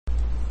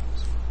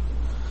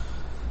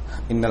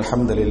إن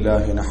الحمد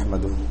لله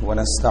نحمده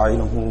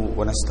ونستعينه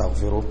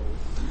ونستغفره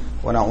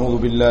ونعوذ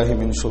بالله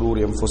من شرور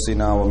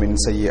أنفسنا ومن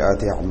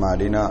سيئات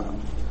أعمالنا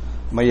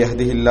من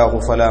يهده الله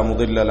فلا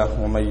مضل له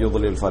ومن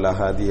يضلل فلا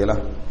هادي له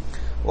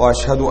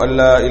وأشهد أن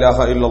لا إله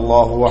إلا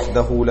الله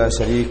وحده لا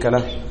شريك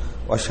له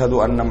وأشهد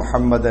أن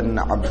محمدا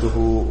عبده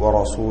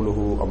ورسوله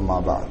أما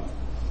بعد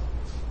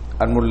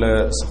அன்புள்ள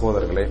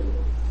சகோதரர்களே,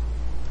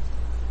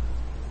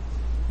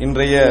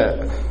 இன்றைய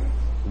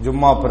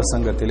ஜும்மா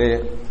பிரசங்கத்திலே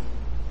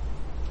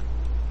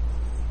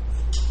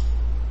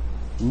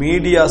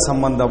மீடியா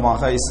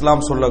சம்பந்தமாக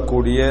இஸ்லாம்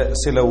சொல்லக்கூடிய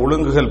சில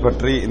ஒழுங்குகள்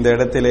பற்றி இந்த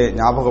இடத்திலே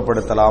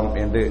ஞாபகப்படுத்தலாம்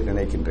என்று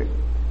நினைக்கின்றேன்.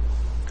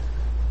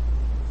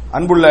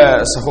 அன்புள்ள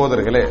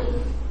சகோதரர்களே,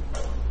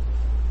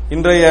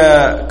 இன்றைய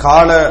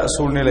கால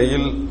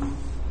சூழ்நிலையில்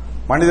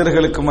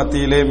மனிதர்களுக்கு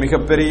மத்தியிலே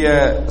மிகப்பெரிய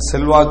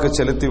செல்வாக்கு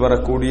செலுத்தி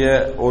வரக்கூடிய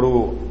ஒரு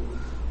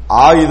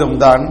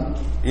ஆயுதம்தான்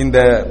இந்த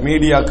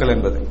மீடியாக்கள்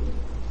என்பது.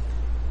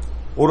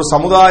 ஒரு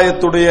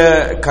சமுதாயத்துடைய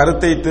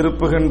கருத்தை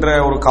திருப்புகின்ற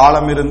ஒரு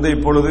காலம் இருந்து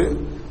இப்பொழுது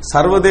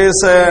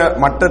சர்வதேச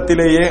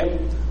மட்டத்திலேயே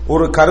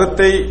ஒரு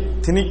கருத்தை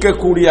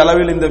திணிக்கக்கூடிய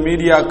அளவில் இந்த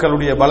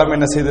மீடியாக்களுடைய பலம்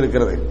என்ன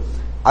செய்திருக்கிறது,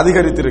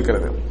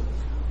 அதிகரித்திருக்கிறது.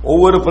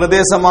 ஒவ்வொரு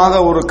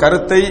பிரதேசமாக ஒரு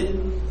கருத்தை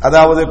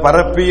அதாவது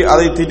பரப்பி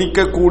அதை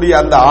திணிக்கக்கூடிய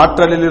அந்த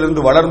ஆற்றலில்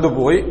இருந்து வளர்ந்து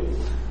போய்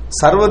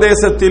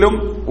சர்வதேசத்திலும்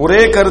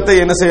ஒரே கருத்தை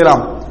என்ன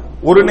செய்யலாம்,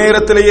 ஒரு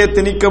நேரத்திலேயே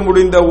திணிக்க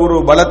முடிந்த ஒரு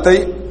பலத்தை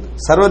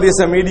சர்வதேச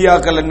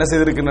மீடியாக்கள் என்ன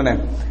செய்திருக்கின்றன,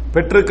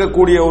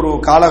 பெற்றிருக்கக்கூடிய ஒரு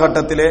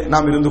காலகட்டத்திலே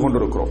நாம் இருந்து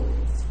கொண்டிருக்கிறோம்.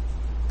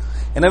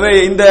 எனவே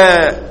இந்த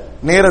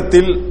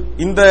நேரத்தில்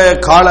இந்த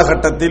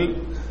காலகட்டத்தில்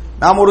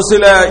நாம் ஒரு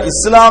சில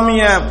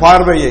இஸ்லாமிய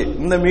பார்வையை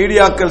இந்த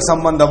மீடியாக்கள்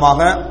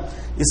சம்பந்தமாக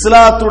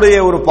இஸ்லாத்துடைய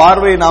ஒரு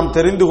பார்வையை நாம்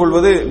தெரிந்து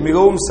கொள்வது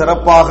மிகவும்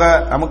சிறப்பாக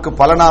நமக்கு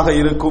பலனாக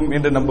இருக்கும்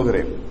என்று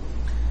நம்புகிறேன்.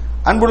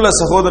 அன்புள்ள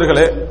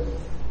சகோதரர்களே,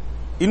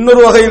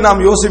 இன்னொரு வகையில்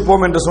நாம்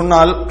யோசிப்போம் என்று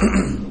சொன்னால்,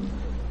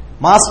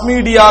 மாஸ்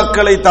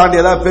மீடியாக்களை தாண்டி,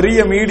 அதாவது பெரிய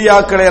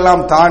மீடியாக்களை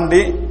எல்லாம்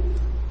தாண்டி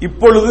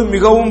இப்பொழுது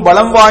மிகவும்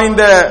பலம்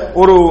வாய்ந்த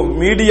ஒரு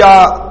மீடியா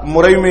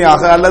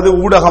முறைமையாக அல்லது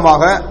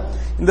ஊடகமாக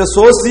இந்த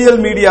சோசியல்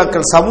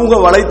மீடியாக்கள், சமூக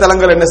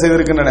வலைத்தளங்கள் என்ன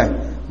செய்திருக்கின்றன,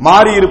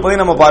 மாறி இருப்பதை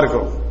நம்ம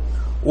பார்க்கிறோம்.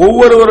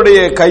 ஒவ்வொருவருடைய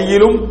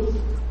கையிலும்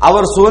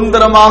அவர்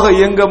சுதந்திரமாக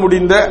இயங்க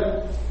முடிந்த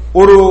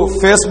ஒரு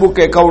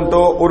ஃபேஸ்புக்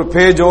அக்கவுண்டோ ஒரு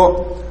பேஜோ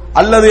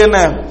அல்லது என்ன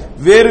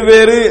வேறு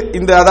வேறு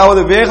இந்த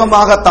அதாவது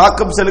வேகமாக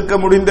தாக்கம் செலுத்த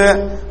முடிந்த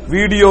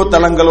வீடியோ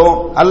தளங்களோ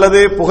அல்லது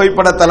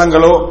புகைப்பட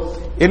தளங்களோ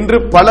என்று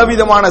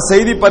பலவிதமான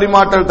செய்தி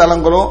பரிமாற்றல்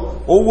தளங்களோ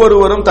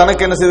ஒவ்வொருவரும்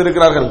தனக்கு என்ன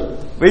செய்திருக்கிறார்கள்,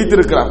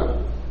 வைத்திருக்கிறார்கள்.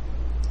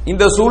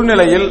 இந்த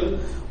சூழ்நிலையில்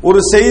ஒரு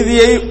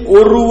செய்தியை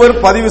ஒருவர்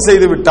பதிவு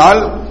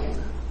செய்துவிட்டால்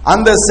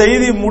அந்த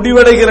செய்தி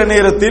முடிவடைகிற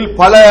நேரத்தில்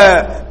பல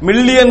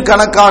மில்லியன்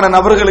கணக்கான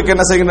நபர்களுக்கு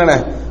என்ன செய்கின்றன,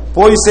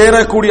 போய்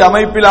சேரக்கூடிய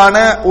அமைப்பிலான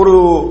ஒரு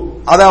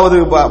அதாவது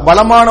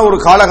பலமான ஒரு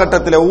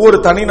காலகட்டத்தில் ஒவ்வொரு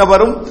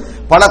தனிநபரும்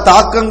பல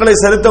தாக்கங்களை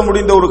செலுத்த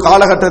முடிந்த ஒரு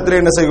காலகட்டத்தில்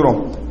என்ன செய்கிறோம்,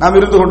 நாம்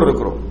இருந்து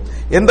கொண்டிருக்கிறோம்.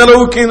 எந்த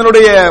அளவுக்கு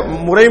இதனுடைய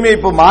முறைமை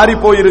இப்ப மாறி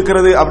போய்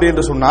இருக்கிறது அப்படி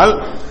என்று சொன்னால்,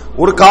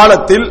 ஒரு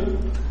காலத்தில்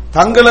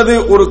தங்களது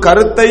ஒரு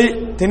கருத்தை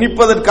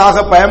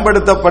திணிப்பதற்காக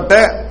பயன்படுத்தப்பட்ட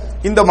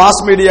இந்த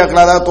மாஸ்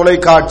மீடியாக்கள், அதாவது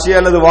தொலைக்காட்சி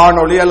அல்லது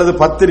வானொலி அல்லது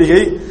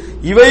பத்திரிகை,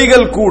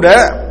 இவைகள் கூட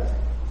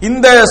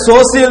இந்த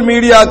சோசியல்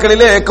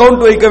மீடியாக்களிலே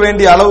அக்கவுண்ட் வைக்க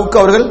வேண்டிய அளவுக்கு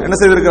அவர்கள் என்ன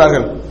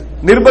செய்திருக்கிறார்கள்,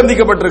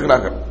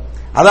 நிர்பந்திக்கப்பட்டிருக்கிறார்கள்.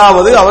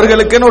 அதாவது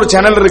அவர்களுக்கென ஒரு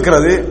சேனல்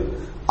இருக்கிறது,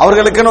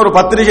 அவர்களுக்கென ஒரு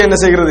பத்திரிகை என்ன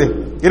செய்கிறது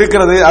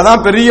இருக்கிறது,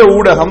 அதான் பெரிய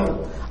ஊடகம்.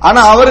 ஆனா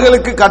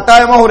அவர்களுக்கு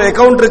கட்டாயமா ஒரு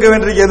அக்கவுண்ட் இருக்க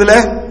வேண்டிய எதுல,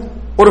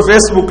 ஒரு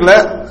ஃபேஸ்புக்ல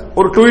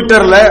ஒரு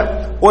ட்விட்டர்ல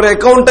ஒரு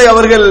அக்கவுண்டை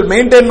அவர்கள்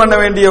மெயின்டைன் பண்ண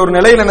வேண்டிய ஒரு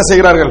நிலையில் என்ன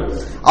செய்கிறார்கள்,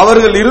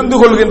 அவர்கள் இருந்து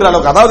கொள்கின்ற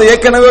அளவுக்கு, அதாவது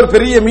ஏற்கனவே ஒரு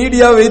பெரிய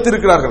மீடியாவை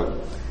வைத்திருக்கிறார்கள்,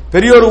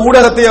 பெரிய ஒரு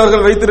ஊடகத்தை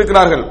அவர்கள்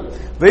வைத்திருக்கிறார்கள்.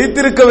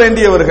 வைத்திருக்க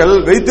வேண்டியவர்கள்,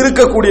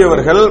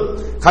 வைத்திருக்கக்கூடியவர்கள்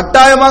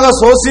கட்டாயமாக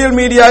சோசியல்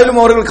மீடியாவிலும்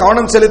அவர்கள்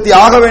கவனம் செலுத்தி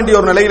ஆக வேண்டிய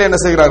ஒரு நிலையில் என்ன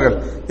செய்கிறார்கள்,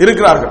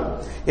 இருக்கிறார்கள்.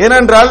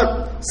 ஏனென்றால்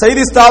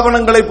செய்தி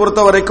ஸ்தாபனங்களை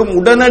பொறுத்தவரைக்கும்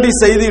உடனடி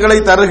செய்திகளை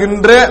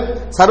தருகின்ற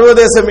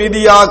சர்வதேச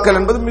மீடியாக்கள்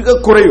என்பது மிக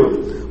குறைவு.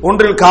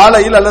 ஒன்றில்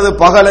காலையில் அல்லது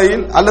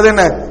பகலையில் அல்லது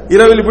என்ன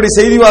இரவில் இப்படி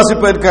செய்தி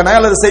வாசிப்பதற்கான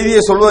அல்லது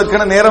செய்தியை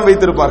சொல்வதற்கான நேரம்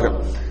வைத்திருப்பார்கள்.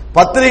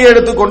 பத்திரிகை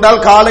எடுத்துக்கொண்டால்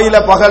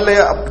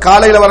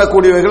காலையில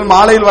வரக்கூடியவைகள்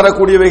மாலையில்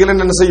வரக்கூடியவைகள்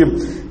என்ன செய்யும்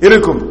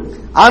இருக்கும்.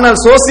 ஆனால்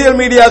சோசியல்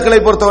மீடியாக்களை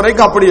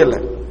பொறுத்தவரைக்கும் அப்படி அல்ல,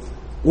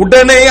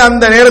 உடனே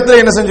அந்த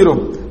நேரத்தில் என்ன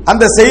செஞ்சிடும்,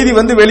 அந்த செய்தி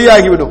வந்து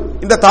வெளியாகிவிடும்.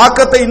 இந்த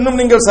தாக்கத்தை இன்னும்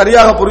நீங்கள்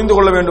சரியாக புரிந்து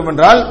கொள்ள வேண்டும்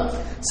என்றால்,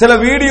 சில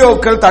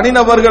வீடியோக்கள்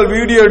தனிநபர்கள்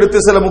வீடியோ எடுத்து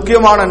சில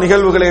முக்கியமான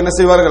நிகழ்வுகளை என்ன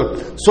செய்வார்கள்,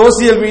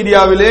 சோசியல்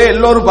மீடியாவிலே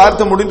எல்லோரும்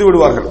பார்த்து முடிந்து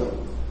விடுவார்கள்.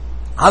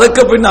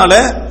 அதுக்கு பின்னால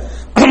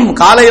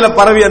காலையில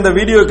பரவி அந்த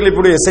வீடியோ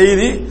கிளிப்புடைய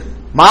செய்தி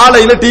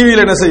மாலையில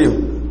டிவியில் என்ன செய்யும்,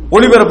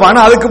 ஒளிபரப்பான.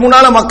 அதுக்கு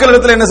முன்னால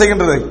மக்களிடத்தில் என்ன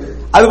செய்கின்றது,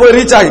 அது போய்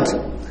ரீச் ஆயிடுச்சு.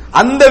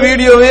 அந்த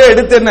வீடியோவே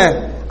எடுத்து என்ன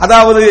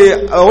அதாவது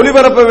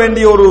ஒளிபரப்ப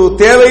வேண்டிய ஒரு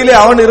தேவையிலே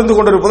அவன் இருந்து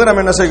கொண்டிருப்பதை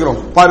நம்ம என்ன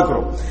செய்கிறோம்,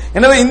 பார்க்கிறோம்.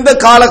 எனவே இந்த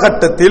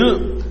காலகட்டத்தில்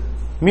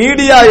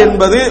மீடியா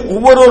என்பது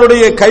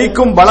ஒவ்வொருவருடைய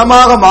கைக்கும்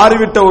பலமாக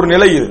மாறிவிட்ட ஒரு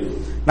நிலையில்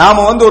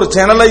நாம ஒரு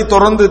சேனலை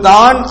தொடர்ந்து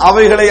தான்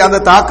அவைகளை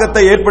அந்த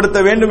தாக்கத்தை ஏற்படுத்த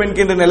வேண்டும்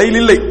என்கின்ற நிலையில்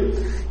இல்லை.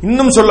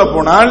 இன்னும் சொல்ல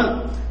போனால்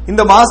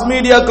இந்த மாஸ்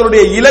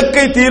மீடியாக்களுடைய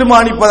இலக்கை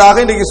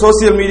தீர்மானிப்பதாக இன்றைக்கு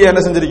சோசியல் மீடியா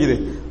என்ன செஞ்சிருக்குது,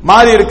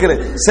 மாறி இருக்கிறது.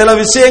 சில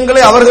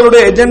விஷயங்களை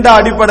அவர்களுடைய எஜெண்டா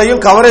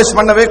அடிப்படையில் கவரேஜ்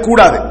பண்ணவே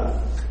கூடாது.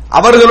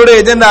 அவர்களுடைய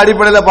எஜெண்டா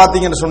அடிப்படையில்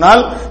பார்த்தீங்கன்னு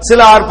சொன்னால் சில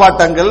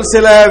ஆர்ப்பாட்டங்கள்,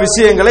 சில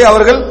விஷயங்களை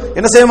அவர்கள்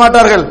என்ன செய்ய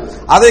மாட்டார்கள்,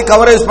 அதை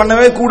கவரேஜ்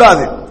பண்ணவே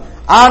கூடாது.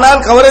 ஆனால்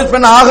கவரேஜ்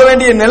பண்ண ஆக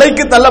வேண்டிய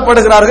நிலைக்கு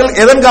தள்ளப்படுகிறார்கள்.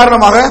 எதன்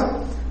காரணமாக?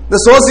 இந்த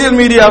சோசியல்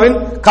மீடியாவின்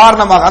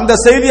காரணமாக. அந்த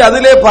செய்தி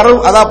அதிலே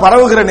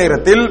பரவுகிற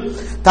நேரத்தில்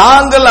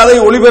தாங்கள் அதை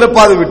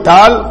ஒளிபரப்பாது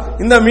விட்டால்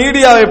இந்த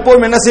மீடியா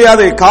எப்பவும் என்ன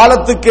செய்யாது,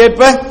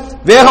 காலத்துக்கேற்ப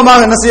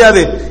வேகமாக என்ன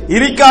செய்யாது,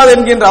 இருக்காது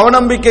என்கின்ற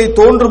அவநம்பிக்கை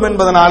தோன்றும்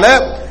என்பதனால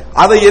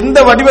அதை எந்த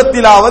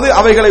வடிவத்திலாவது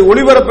அவைகளை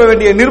ஒளிபரப்ப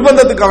வேண்டிய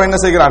நிர்பந்தத்துக்கு அவன் என்ன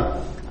செய்கிறான்,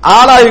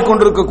 ஆளாகிக்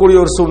கொண்டிருக்கக்கூடிய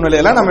ஒரு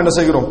சூழ்நிலையில நாம் என்ன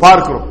செய்கிறோம்,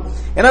 பார்க்கிறோம்.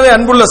 எனவே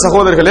அன்புள்ள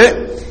சகோதரர்களே,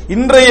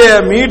 இன்றைய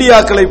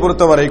மீடியாக்களை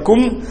பொறுத்த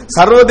வரைக்கும்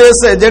சர்வதேச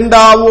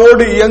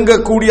எஜெண்டாவோடு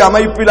இயங்கக்கூடிய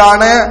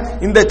அமைப்பிலான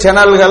இந்த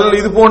சேனல்கள்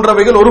இது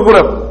போன்றவைகள் ஒரு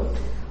புறம்.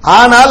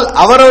 ஆனால்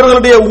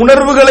அவரவர்களுடைய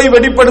உணர்வுகளை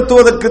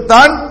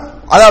வெளிப்படுத்துவதற்குத்தான்,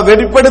 அதாவது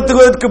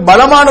வெளிப்படுத்துவதற்கு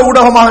பலமான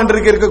ஊடகமாக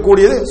இன்றைக்கு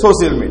இருக்கக்கூடியது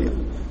சோசியல் மீடியா.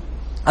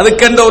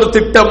 அதுக்கென்ற ஒரு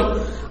திட்டம்,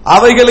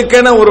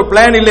 அவைகளுக்கென ஒரு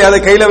பிளான் இல்லை. அதை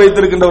கையில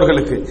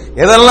வைத்திருக்கின்றவர்களுக்கு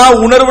எதெல்லாம்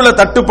உணர்வுல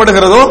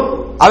தட்டுப்படுகிறதோ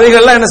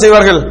அவைகள்லாம் என்ன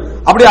செய்வார்கள்,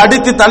 அப்படி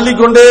அடித்து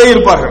தள்ளிக்கொண்டே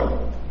இருப்பார்கள்.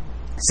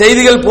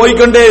 செய்திகள்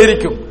போய்கொண்டே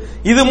இருக்கும்.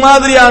 இது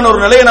மாதிரியான ஒரு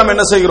நிலையை நாம்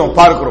என்ன செய்கிறோம்,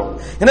 பார்க்கிறோம்.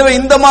 எனவே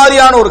இந்த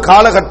மாதிரியான ஒரு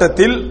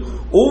காலகட்டத்தில்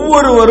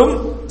ஒவ்வொருவரும்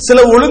சில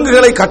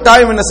ஒழுங்குகளை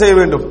கட்டாயம் என்ன செய்ய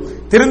வேண்டும்,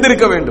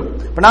 தெரிந்திருக்க வேண்டும்.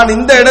 நான்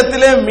இந்த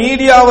இடத்திலே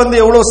மீடியா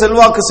எவ்வளவு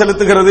செல்வாக்கு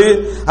செலுத்துகிறது,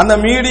 அந்த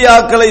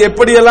மீடியாக்களை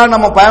எப்படியெல்லாம்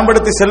நம்ம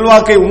பயன்படுத்தி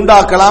செல்வாக்கை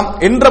உண்டாக்கலாம்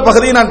என்ற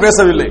பகுதியை நான்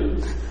பேசவில்லை.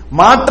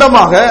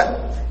 மாற்றமாக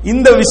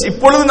இந்த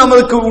இப்பொழுது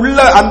நமக்கு உள்ள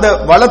அந்த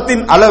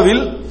வளத்தின்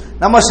அளவில்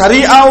நம்ம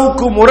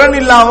ஷரியாவுக்கு முரண்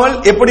இல்லாமல்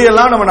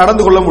எப்படியெல்லாம் நம்ம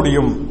நடந்து கொள்ள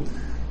முடியும்,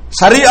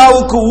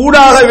 ஷரியாவுக்கு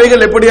ஊடாக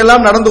இவைகள்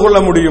எப்படியெல்லாம் நடந்து கொள்ள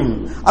முடியும்,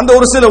 அந்த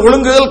ஒரு சில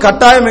ஒழுங்குகள்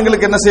கட்டாயம்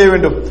எங்களுக்கு என்ன செய்ய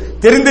வேண்டும்,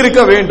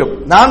 தெரிந்திருக்க வேண்டும்.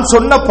 நான்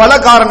சொன்ன பல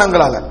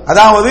காரணங்களாக,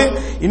 அதாவது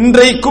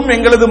இன்றைக்கும்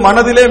எங்களது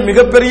மனதிலே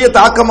மிகப்பெரிய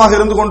தாக்கமாக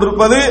இருந்து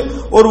கொண்டிருப்பது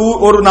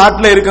ஒரு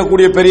நாட்டில்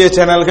இருக்கக்கூடிய பெரிய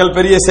சேனல்கள்,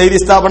 பெரிய செய்தி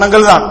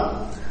ஸ்தாபனங்கள் தான்.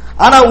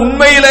 ஆனா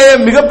உண்மையிலேயே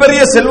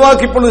மிகப்பெரிய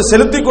செல்வாக்கு இப்பொழுது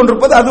செலுத்திக்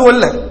கொண்டிருப்பது அது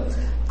அல்ல.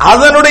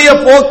 அதனுடைய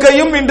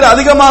போக்கையும் இன்று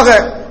அதிகமாக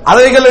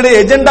அவைகளுடைய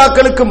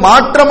எஜெண்டாக்களுக்கு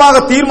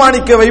மாற்றமாக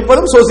தீர்மானிக்க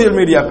வைப்பதும் சோசியல்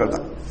மீடியாக்கள்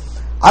தான்.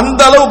 அந்த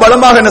அளவு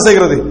பலமாக என்ன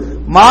செய்கிறது,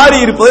 மாறி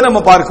இருப்பதை நம்ம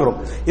பார்க்கிறோம்.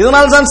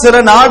 இதனால் தான் சில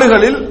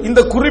நாடுகளில் இந்த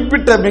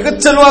குறிப்பிட்ட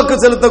மிகச் செல்வாக்கு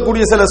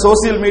செலுத்தக்கூடிய சில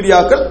சோசியல்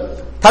மீடியாக்கள்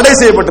தடை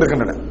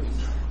செய்யப்பட்டிருக்கின்றன.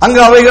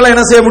 அங்கு அவைகளை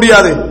என்ன செய்ய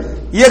முடியாது,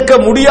 இயக்க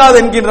முடியாது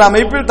என்கின்ற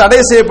அமைப்பில்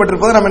தடை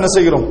செய்யப்பட்டிருப்பதை நம்ம என்ன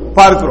செய்கிறோம்,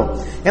 பார்க்கிறோம்.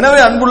 எனவே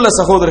அன்புள்ள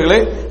சகோதரர்களே,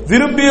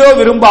 விரும்பியோ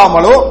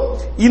விரும்பாமலோ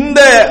இந்த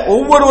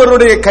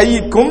ஒவ்வொருவருடைய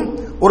கைக்கும்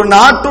ஒரு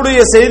நாட்டுடைய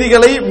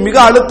செய்திகளை மிக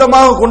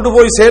அழுத்தமாக கொண்டு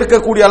போய்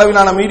சேர்க்கக்கூடிய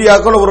அளவிலான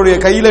மீடியாக்கள் அவருடைய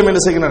கையிலும்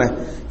என்ன செய்கின்றன,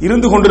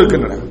 இருந்து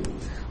கொண்டிருக்கின்றன.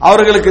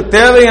 அவர்களுக்கு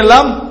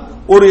தேவையெல்லாம்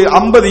ஒரு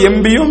 50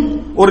 MBயும்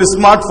ஒரு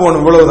ஸ்மார்ட் போன்,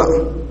 இவ்வளவுதான்.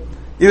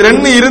 இது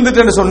ரெண்டு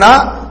இருந்துட்டு சொன்னா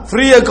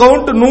ஃப்ரீ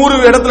அக்கவுண்ட் 100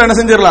 இடத்துல என்ன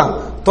செஞ்சிடலாம்,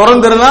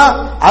 திறந்துடலாம்.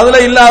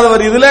 அதுல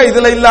இல்லாதவர் இதுல,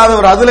 இதுல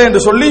இல்லாதவர் அதுல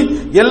என்று சொல்லி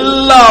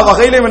எல்லா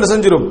வகையிலும் என்ன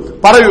செஞ்சிடும்,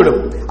 பரவிவிடும்.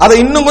 அதை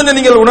இன்னும் கொஞ்சம்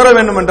நீங்கள் உணர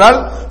வேண்டும் என்றால்,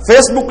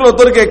 பேஸ்புக்ல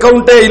ஒருத்தருக்கு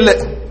அக்கவுண்டே இல்லை,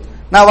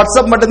 நான்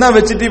வாட்ஸ்அப் மட்டும்தான்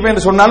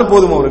வச்சுட்டு சொன்னாலும்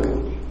போதும், அவருக்கு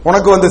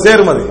உனக்கு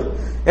சேரும். அது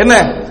என்ன,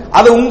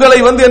 அது உங்களை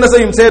என்ன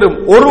செய்யும், சேரும்.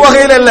 ஒரு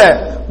வகையில இல்ல,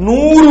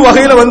 100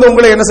 வகையில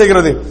உங்களை என்ன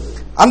செய்கிறது,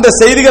 அந்த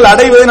செய்திகள்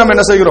அடைவதை நம்ம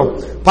என்ன செய்கிறோம்,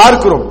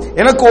 பார்க்கிறோம்.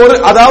 எனக்கு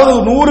அதாவது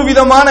 100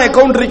 விதமான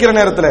அக்கவுண்ட் இருக்கிற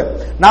நேரத்தில்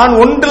நான்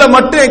ஒன்றுல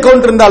மட்டும்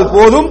அக்கவுண்ட் இருந்தால்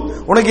போதும்,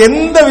 உனக்கு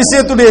எந்த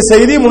விஷயத்துடைய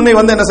செய்தி முன்னே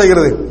என்ன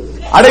செய்கிறது,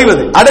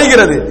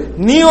 அடைகிறது.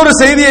 நீ ஒரு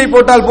செய்தியை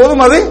போட்டால்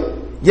போதும், அது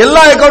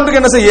எல்லா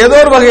அக்கவுண்ட்டுக்கும் என்ன செய்ய, ஏதோ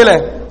ஒரு வகையில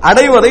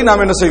அடைவதை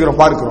நாம் என்ன செய்கிறோம்,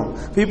 பார்க்கிறோம்.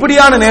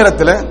 இப்படியான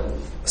நேரத்தில்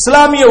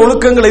இஸ்லாமிய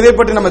ஒழுக்கங்கள் இதை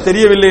பற்றி நம்ம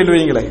தெரியவில்லை என்று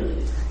வைங்களேன்,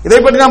 இதை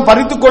பற்றி நாம்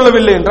பறித்துக்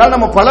கொள்ளவில்லை என்றால்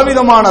நம்ம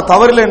பலவிதமான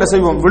தவறில் என்ன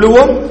செய்வோம்,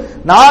 விழுவோம்.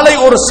 நாளை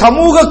ஒரு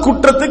சமூக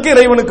குற்றத்துக்கு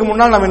இறைவனுக்கு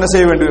முன்னால் நாம் என்ன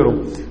செய்ய வேண்டி வரும்,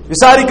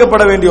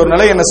 விசாரிக்கப்பட வேண்டிய ஒரு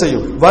நிலை என்ன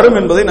செய்யும், வரும்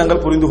என்பதை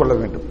நாங்கள் புரிந்து கொள்ள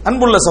வேண்டும்.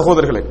 அன்புள்ள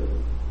சகோதரர்களே,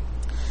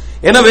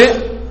 எனவே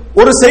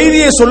ஒரு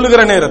செய்தியை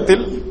சொல்லுகிற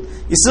நேரத்தில்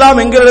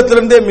இஸ்லாம்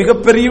எங்களிடத்திலிருந்தே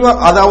மிகப்பெரிய,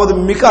 அதாவது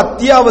மிக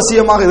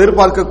அத்தியாவசியமாக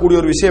எதிர்பார்க்கக்கூடிய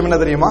ஒரு விஷயம் என்ன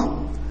தெரியுமா,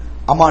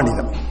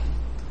 அமானிதம்.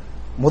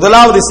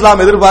 முதலாவது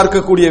இஸ்லாம்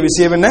எதிர்பார்க்கக்கூடிய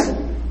விஷயம் என்ன,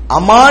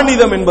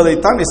 அமானிதம்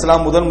என்பதைத்தான்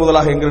இஸ்லாம்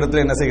முதலாக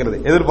எங்களிடத்தில் என்ன செய்கிறது,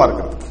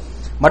 எதிர்பார்க்கிறது.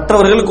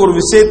 மற்றவர்களுக்கு ஒரு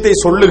விஷயத்தை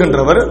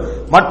சொல்லுகின்றவர்,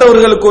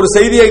 மற்றவர்களுக்கு ஒரு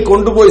செய்தியை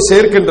கொண்டு போய்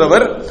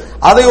சேர்க்கின்றவர்,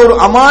 அதை ஒரு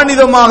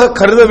அமானிதமாக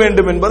கருத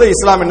வேண்டும் என்பதை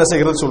இஸ்லாம் என்ன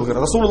செய்கிறது,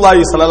 சொல்கிறது.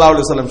 ரசூலுல்லாஹி ஸல்லல்லாஹு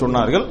அலைஹி வஸல்லம்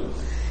சொன்னார்கள்,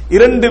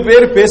 2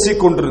 பேர்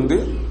பேசிக் கொண்டிருந்து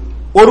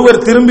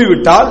ஒருவர்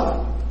திரும்பிவிட்டால்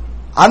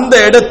அந்த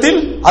இடத்தில்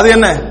அது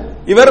என்ன,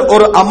 இவர்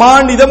ஒரு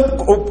அமானிதம்,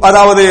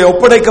 அதாவது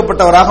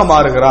ஒப்படைக்கப்பட்டவராக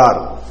மாறுகிறார்.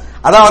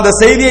 அதாவது அந்த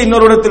செய்தியை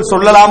இன்னொரு இடத்தில்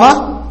சொல்லலாமா,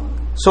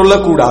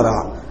 சொல்லக்கூடாதா,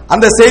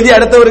 அந்த செய்தி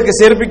அடுத்தவருக்கு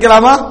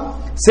சேர்ப்பிக்கலாமா,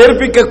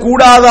 சேர்ப்பிக்க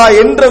கூடாதா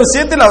என்ற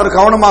விஷயத்தில் அவர்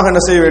கவனமாக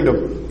என்ன செய்ய வேண்டும்,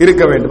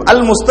 இருக்க வேண்டும்.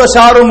 அல்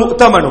முஸ்தஷாரு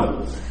முக்தமனு,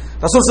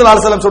 ரசூல் ஸல்லல்லாஹு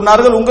அலைஹி வஸல்லம்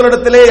சொன்னார்கள்,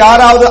 உங்களிடத்திலே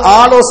யாராவது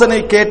ஆலோசனை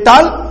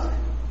கேட்டால்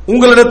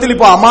உங்களிடத்தில்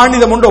இப்ப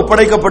அமானிதம் ஒன்று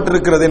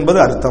ஒப்படைக்கப்பட்டிருக்கிறது என்பது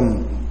அர்த்தம்.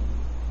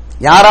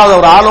 யாராவது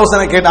ஒரு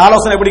ஆலோசனை கேட்ட,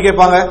 ஆலோசனை எப்படி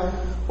கேட்பாங்க,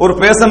 ஒரு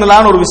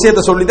பேசலான ஒரு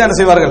விஷயத்தை சொல்லித்தான் என்ன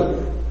செய்வார்கள்,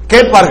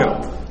 கேட்பார்கள்.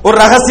 ஒரு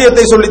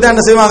ரகசியத்தை சொல்லித்தான்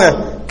என்ன செய்வாங்க,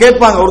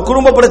 கேட்பாங்க. ஒரு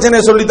குடும்ப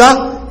பிரச்சனையை சொல்லித்தான்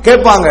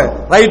கேட்பாங்க.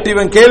 ரைட்,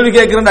 இவன் கேள்வி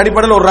கேட்கிற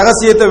அடிப்படையில் ஒரு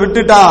ரகசியத்தை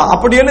விட்டுட்டான்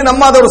அப்படின்னு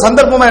நம்ம அதை ஒரு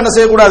சந்தர்ப்பமா என்ன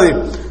செய்யக்கூடாது,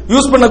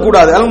 யூஸ்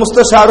பண்ணக்கூடாது. அல்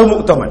முஸ்தஷாரு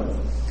முக்தமன்.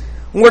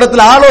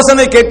 உங்களிடத்தில்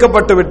ஆலோசனை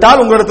கேட்கப்பட்டு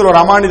விட்டால் உங்களிடத்தில் ஒரு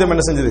அமானிதம்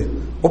என்ன செஞ்சது,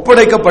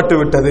 ஒப்படைக்கப்பட்டு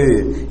விட்டது.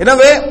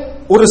 எனவே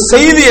ஒரு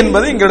செய்தி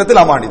என்பது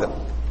இங்கிடத்தில் அமானிதம்.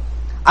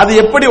 அது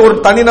எப்படி ஒரு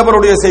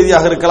தனிநபருடைய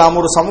செய்தியாக இருக்கலாம்,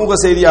 ஒரு சமூக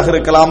செய்தியாக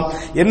இருக்கலாம்,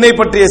 என்னை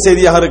பற்றிய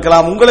செய்தியாக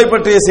இருக்கலாம், உங்களை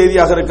பற்றிய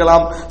செய்தியாக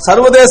இருக்கலாம்,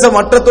 சர்வதேச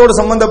மட்டத்தோடு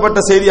சம்பந்தப்பட்ட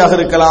செய்தியாக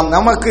இருக்கலாம்,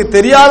 நமக்கு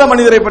தெரியாத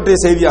மனிதரை பற்றிய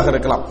செய்தியாக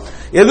இருக்கலாம்.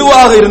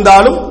 எதுவாக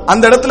இருந்தாலும்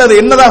அந்த இடத்துல அது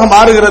என்னதாக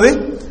மாறுகிறது,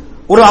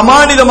 ஒரு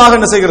அமானிதமாக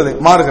என்ன செய்கிறது,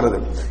 மாறுகிறது.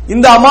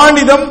 இந்த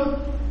அமானிதம்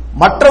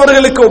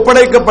மற்றவர்களுக்கு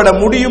ஒப்படைக்கப்பட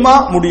முடியுமா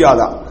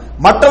முடியாதா,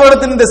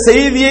 மற்றவரிடத்தின் இந்த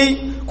செய்தியை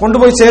கொண்டு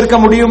போய் சேர்க்க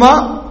முடியுமா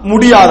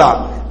முடியாதா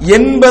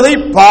என்பதை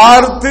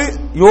பார்த்து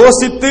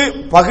யோசித்து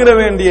பகிர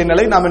வேண்டிய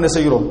நிலை நாம் என்ன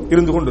செய்கிறோம்,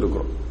 இருந்து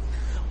கொண்டிருக்கிறோம்.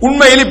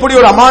 உண்மையில் இப்படி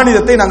ஒரு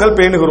அமானிதத்தை நாங்கள்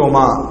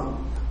பேணுகிறோமா?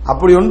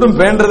 அப்படி ஒன்றும்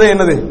பேண்டதே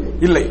என்னது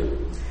இல்லை.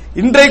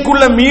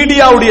 இன்றைக்குள்ள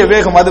மீடியாவுடைய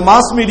வேகம், அது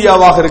மாஸ்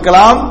மீடியாவாக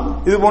இருக்கலாம்,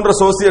 இது போன்ற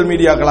சோசியல்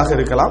மீடியாக்களாக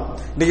இருக்கலாம்.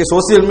 இன்னைக்கு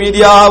சோசியல்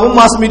மீடியாவும்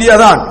மாஸ் மீடியா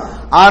தான்.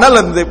 ஆனால்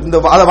இந்த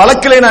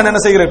வழக்கிலே நான் என்ன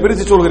செய்கிறேன்,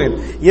 பிரித்து சொல்கிறேன்.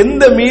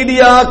 எந்த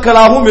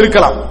மீடியாக்களாகவும்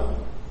இருக்கலாம்.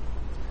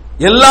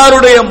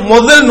 எல்லாருடைய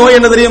முதல் நோய்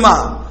என்ன தெரியுமா,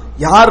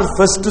 யார்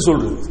ஃபர்ஸ்ட்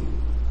சொல்றது,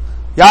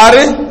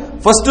 யாரு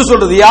ஃபர்ஸ்ட்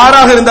சொல்றது,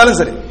 யாராக இருந்தாலும்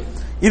சரி.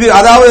 இது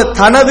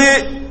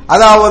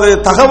அதாவது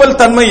தகவல்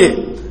தன்மையை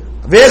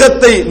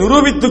வேகத்தை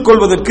நிரூபித்துக்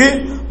கொள்வதற்கு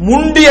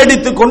முண்டி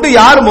அடித்துக் கொண்டு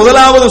யார்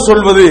முதலாவது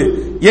சொல்வது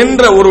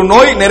என்ற ஒரு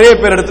நோய் நிறைய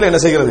பேரிடத்தில் என்ன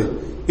செய்கிறது,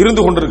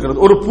 இருந்து கொண்டிருக்கிறது.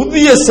 ஒரு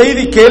புதிய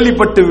செய்தி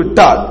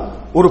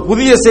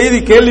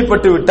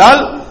கேள்விப்பட்டு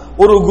விட்டால்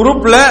ஒரு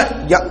குரூப்ல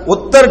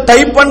ஒருத்தர்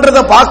டைப்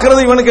பண்றதை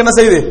பாக்குறது இவனுக்கு என்ன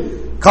செய்யுது,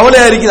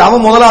 கவலையா இருக்குது.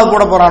 அவன் முதலாவது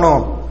போட போறானோ,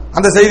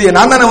 அந்த செய்தியை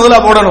நான் தானே முதலா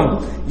போடணும்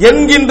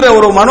என்கின்ற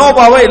ஒரு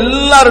மனோபாவம்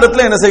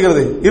எல்லாரிடத்திலும் என்ன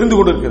செய்கிறது, இருந்து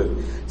கொண்டிருக்கிறது.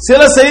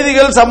 சில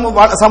செய்திகள்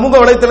சமூக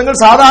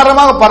வலைத்தளங்கள்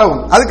சாதாரணமாக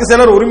பரவும், அதுக்கு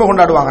சிலர் உரிமை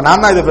கொண்டாடுவாங்க,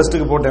 நான் தான் இதை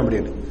ஃபர்ஸ்ட்டுக்கு போட்டேன்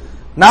அப்படின்னு.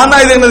 நான்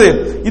தான் இது என்னது,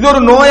 இது ஒரு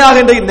நோயாக.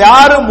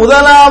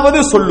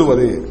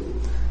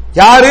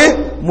 யாரு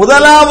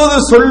முதலாவது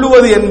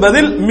சொல்லுவது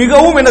என்பதில்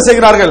மிகவும் என்ன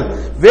செய்கிறார்கள்,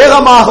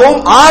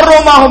 வேகமாகவும்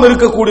ஆர்வமாகவும்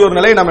இருக்கக்கூடிய ஒரு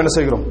நிலையை நாம் என்ன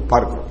செய்கிறோம்,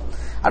 பார்க்கிறோம்.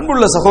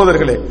 அன்புள்ள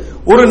சகோதரர்களே,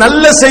 ஒரு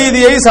நல்ல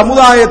செய்தியை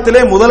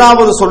சமுதாயத்திலே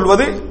முதலாவது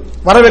சொல்வது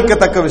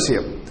வரவேற்கத்தக்க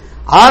விஷயம்.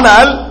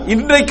 ஆனால்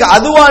இன்றைக்கு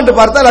அதுவா என்று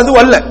பார்த்தால்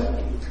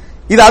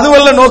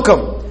அதுவல்ல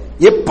நோக்கம்.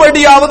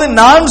 எப்படியாவது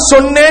நான்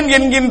சொன்னேன்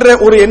என்கின்ற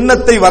ஒரு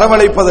எண்ணத்தை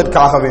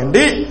வரவழைப்பதற்காக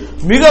வேண்டி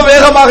மிக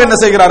வேகமாக என்ன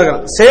செய்கிறார்கள்,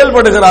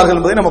 செயல்படுகிறார்கள்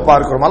என்பதை நம்ம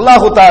பார்க்கிறோம்.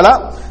 அல்லாஹு தஆலா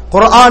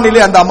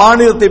குர்ஆனிலே அந்த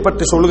அமானிதத்தை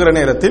பற்றி சொல்லுகிற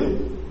நேரத்தில்,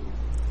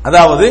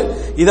 அதாவது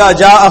இதா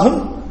ஜாஅஹும்,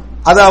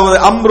 அதாவது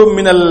அம்ரும்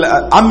மினல்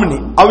அம்னி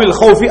அவில்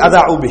ஹௌஃபி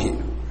அதாஉ பிஹி,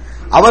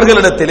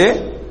 அவர்களிடத்திலே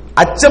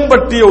அச்சம்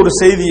பற்றிய ஒரு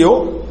செய்தியோ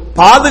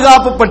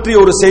பாதுகாப்பு பற்றிய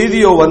ஒரு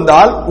செய்தியோ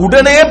வந்தால்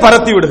உடனே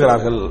பரத்தி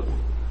விடுகிறார்கள்.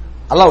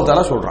 அல்லாஹ்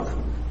தஆலா சொல்றாங்க.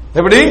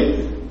 எப்படி,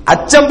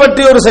 அச்சம்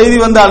பற்றிய ஒரு செய்தி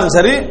வந்தாலும்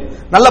சரி,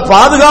 நல்ல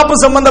பாதுகாப்பு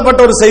சம்பந்தப்பட்ட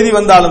ஒரு செய்தி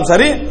வந்தாலும்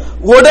சரி,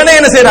 உடனே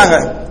என்ன செய்யறாங்க,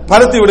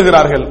 பரத்தி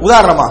விடுகிறார்கள்.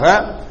 உதாரணமாக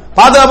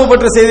பாதுகாப்பு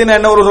பற்றிய செய்தி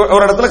என்ன,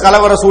 ஒரு இடத்துல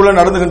கலவர சூழல்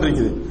நடந்துகிட்டு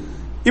இருக்குது.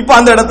 இப்ப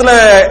அந்த இடத்துல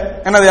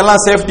என்னது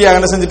எல்லாம் சேஃப்டியாக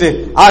என்ன செஞ்சுட்டு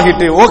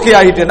ஆகிட்டு ஓகே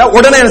ஆகிட்டு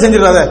உடனே என்ன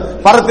செஞ்சிடறாங்க,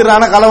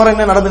 பரத்திடுறான கலவரம்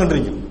என்ன நடந்துகிட்டு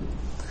இருக்கு.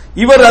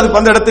 இவர் அது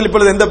அந்த இடத்தில்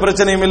இப்பொழுது எந்த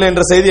பிரச்சனையும் இல்லை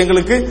என்ற செய்தி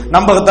எங்களுக்கு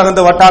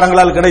நம்பகத்தகுந்த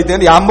வட்டாரங்களால்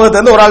கிடைத்தேன்.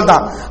 நம்பகத்தகுந்த ஒரு ஆள்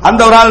தான்,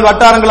 அந்த ஒரு ஆள்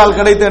வட்டாரங்களால்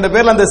கிடைத்த என்ற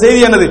பேரில் அந்த செய்தி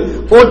என்னது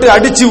போட்டு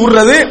அடிச்சு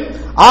விடுறது.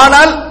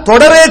 ஆனால்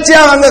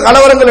தொடரேச்சியாக அங்க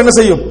கலவரங்கள் என்ன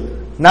செய்யும்,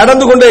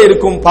 நடந்து கொண்டே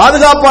இருக்கும்.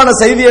 பாதுகாப்பான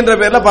செய்தி என்ற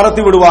பேரில்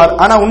பரத்தி விடுவார்.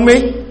 ஆனா உண்மை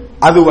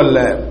அதுவல்ல.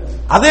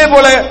 அதே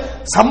போல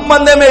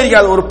சம்பந்தமே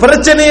இருக்காது, ஒரு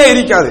பிரச்சனையே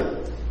இருக்காது,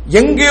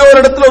 எங்கேயோ ஒரு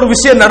இடத்துல ஒரு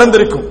விஷயம்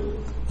நடந்திருக்கும்,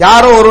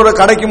 யாரோ ஒரு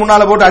கடைக்கு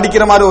முன்னால போட்டு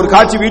அடிக்கிற மாதிரி ஒரு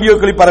காட்சி வீடியோ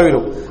கிளிப்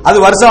பரவிடும், அது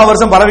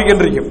வருஷம்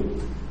பரவிக்கின்றிருக்கும்.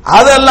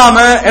 அது இல்லாம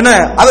என்ன,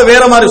 அதை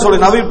வேற மாதிரி சொல்லி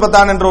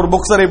நவீபத்தான் என்ற ஒரு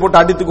பாக்ஸரை போட்டு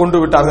அடித்து கொண்டு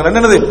விட்டார்கள்.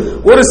 என்னது,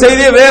 ஒரு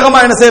செய்தியை வேகமா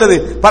என்ன செய்யறது,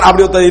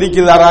 அப்படி ஒருத்தர்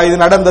இருக்கிறாரா, இது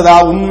நடந்ததா,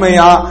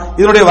 உண்மையா,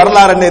 இதனுடைய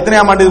வரலாறு என்ன,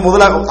 எத்தனையாம் ஆண்டு இது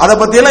முதலா, அதை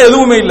பத்தி எல்லாம்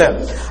எதுவுமே இல்லை.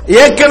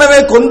 ஏற்கனவே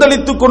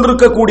கொந்தளித்துக்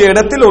கொண்டிருக்கக்கூடிய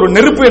இடத்தில் ஒரு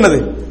நெருப்பு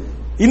என்னது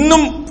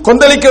இன்னும்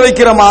கொந்தளிக்க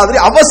வைக்கிற மாதிரி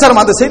அவசரம்,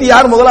 அந்த செய்தி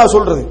யார் முதலாவது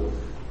சொல்றது.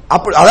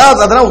 அப்படி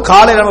அதாவது அதெல்லாம்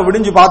காலையில் நம்ம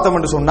விடிஞ்சு பார்த்தோம்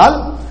என்று சொன்னால்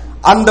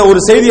அந்த ஒரு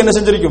செய்தி என்ன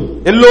செஞ்சிருக்கும்,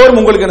 எல்லோரும்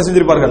உங்களுக்கு என்ன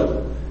செஞ்சிருப்பார்கள்,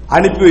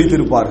 அனுப்பி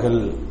வைத்திருப்பார்கள்,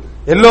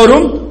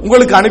 எல்லோரும்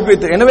உங்களுக்கு அனுப்பி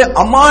வைத்து. எனவே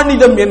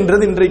அமானிதம்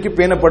என்றது இன்றைக்கு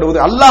பேணப்படுவது.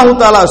 அல்லாஹு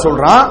தஆலா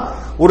சொல்றான்,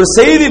 ஒரு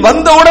செய்தி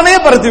வந்த உடனே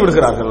பரத்தி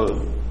விடுகிறார்கள்,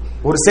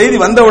 ஒரு செய்தி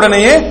வந்த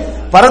உடனேயே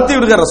பரத்தி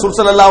விடுகிறார். ரசூல்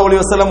ஸல்லல்லாஹு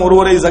அலைஹி வஸல்லம்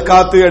ஒருவரை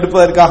ஜகாத்து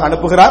எடுப்பதற்காக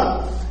அனுப்புகிறார்.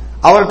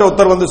 அவர்கிட்ட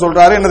ஒருத்தர் வந்து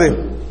சொல்றாரு, என்னது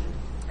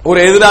ஒரு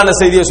எதிரான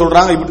செய்தியை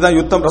சொல்றாங்க, இப்படிதான்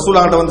யுத்தம்,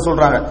 ரசூலுல்லாஹ்ட்ட வந்து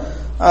சொல்றாங்க,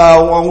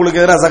 உங்களுக்கு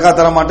எதிராக ஜகாத்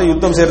தர மாட்டேன்,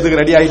 யுத்தம் செய்யறதுக்கு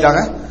ரெடி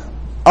ஆயிட்டாங்க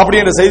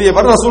அப்படிங்கிற செய்தியை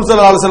பார்த்து ரசூல்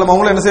ஸல்லல்லாஹு அலைஹி வஸல்லம்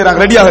அவங்க என்ன செய்யறாங்க,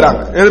 ரெடி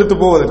ஆகுறாங்க எதிர்த்து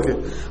போவதற்கு.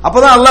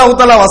 அப்பதான் அல்லாஹ்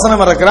தஆலா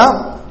வசனம் இறக்குறான்,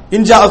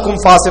 இன்ஜாஅக்கும்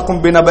ஃபாஸிகும்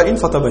பினபஇன்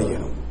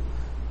ஃபதபையனு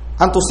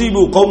அன்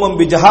துஸீபு கௌமன்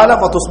பிஜஹாலா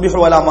ஃபதுஸ்பிஹு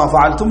அலா மா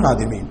ஃபஅல்தும்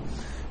நாதிமீன்.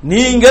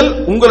 நீங்கள்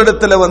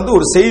உங்களிடத்துல வந்து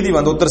ஒரு செய்தி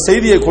வந்து ஒருத்தர்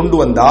செய்தியை கொண்டு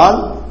வந்தால்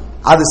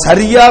அது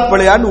சரியா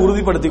பிழையான்னு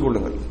உறுதிப்படுத்திக்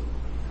கொள்ளுங்கள்.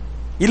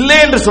 இல்லை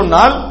என்று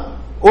சொன்னால்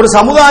ஒரு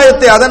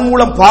சமுதாயத்தை அதன்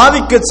மூலம்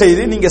பாதிக்க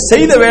செய்து நீங்க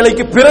செய்த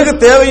வேலைக்கு பிறகு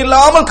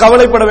தேவையில்லாமல்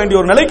கவலைப்பட வேண்டிய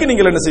ஒரு நிலைக்கு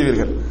நீங்கள் என்ன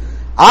செய்வீர்கள்,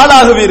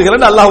 ஆளாகுவீர்கள்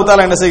என்று அல்லாஹ்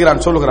தஆலா என்ன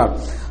செய்கிறான் சொல்லுகிறான்.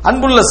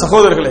 அன்புள்ள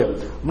சகோதரர்களே,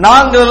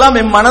 நாங்கள் எல்லாம்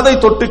என் மனதை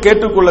தொட்டு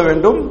கேட்டுக்கொள்ள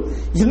வேண்டும்.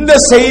 இந்த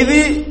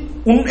செய்தி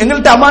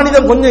எங்கள்கிட்ட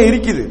அமானிதம் கொஞ்சம்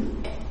இருக்குது.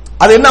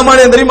 அது என்ன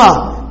அமானிதம் தெரியுமா?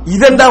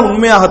 இதெண்டா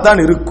உண்மையாகத்தான்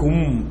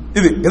இருக்கும்.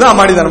 இதுதான்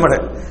அமானிதம். நம்ம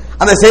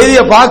அந்த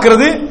செய்தியை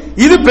பார்க்கிறது,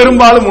 இது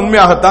பெரும்பாலும்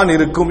உண்மையாகத்தான்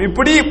இருக்கும்.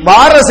 இப்படி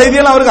வார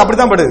செய்தியெல்லாம் அவருக்கு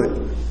அப்படித்தான் படுது.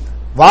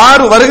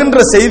 வருகின்ற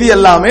செய்தி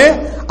எல்லாமே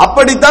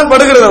அப்படித்தான்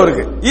படுகிறது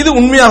அவருக்கு. இது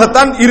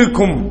உண்மையாகத்தான்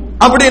இருக்கும்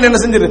அப்படின்னு என்ன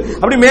செஞ்சது,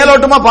 அப்படி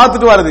மேலோட்டமா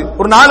பார்த்துட்டு வருது.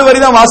 ஒரு 4 வரி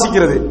தான்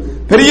வாசிக்கிறது,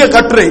 பெரிய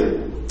கட்டுரை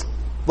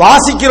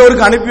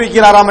வாசிக்கிறவருக்கு அனுப்பி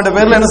வைக்கிறாராம் என்ற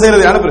பேர்ல என்ன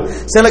செய்யறது, அனுப்பு.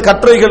 சில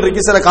கட்டுரைகள்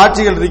இருக்கு, சில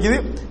காட்சிகள் இருக்குது,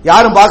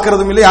 யாரும்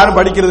பார்க்கறதும் இல்லை, யாரும்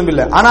படிக்கிறதும்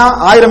இல்லை. ஆனா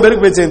 1000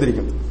 பேருக்கு போய்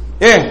சேர்ந்திருக்கும்.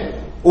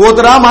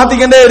 ஒவ்வொருத்தரா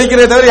மாத்திக்கிட்டே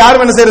இருக்கிறதே தவிர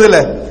யாரும் என்ன செய்யறது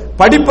இல்லை,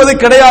 படிப்பது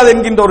கிடையாது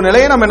என்கின்ற ஒரு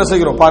நிலையை நாம் என்ன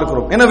செய்கிறோம்,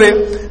 பார்க்கிறோம். எனவே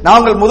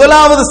நாங்கள்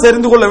முதலாவது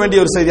தெரிந்து கொள்ள வேண்டிய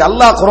ஒரு செய்தி,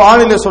 அல்லாஹ்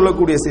குர்ஆனிலே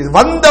சொல்லக்கூடிய செய்தி,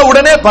 வந்த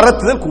உடனே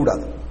பரத்துதல்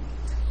கூடாது.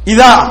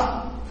 இதா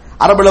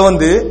அரபுல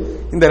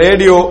இந்த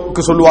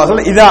ரேடியோக்கு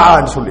சொல்லுவார்கள் இதா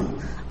சொல்லி,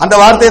 அந்த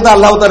வார்த்தையை தான்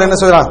அல்லாஹ் தஆலா என்ன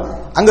சொல்றான்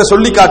அங்க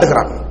சொல்லி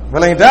காட்டுகிறான்.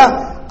 விளங்கிட்டா?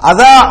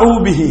 அதாஉ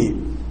பிஹி,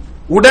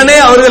 உடனே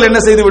அவர்கள் என்ன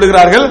செய்து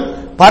விடுகிறார்கள்,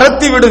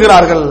 பரத்தி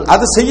விடுகிறார்கள்.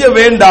 அது செய்ய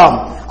வேண்டாம்.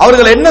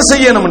 அவர்கள் என்ன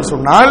செய்யணும் என்று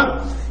சொன்னால்,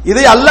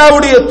 இதை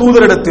அல்லாஹ்வுடைய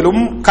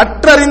தூதரிடத்திலும்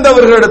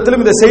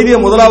கற்றறிந்தவர்களிடத்திலும் இந்த செய்தியை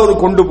முதலாவது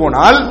கொண்டு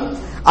போனால்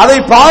அதை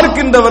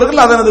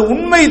பார்க்கின்றவர்கள் அதனது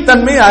உண்மை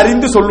தன்மை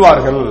அறிந்து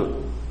சொல்வார்கள்.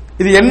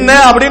 இது என்ன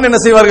அப்படின்னு என்ன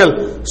செய்வார்கள்,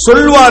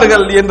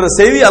 சொல்வார்கள் என்ற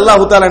செய்தி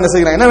அல்லாஹ் தஆலா என்ன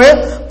செய்கிறார். எனவே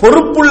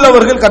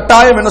பொறுப்புள்ளவர்கள்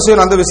கட்டாயம் என்ன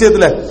செய்யணும், அந்த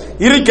விஷயத்துல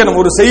இருக்கணும்.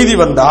 ஒரு செய்தி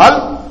வந்தால்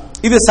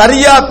இது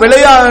சரியா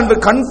பிழையா என்று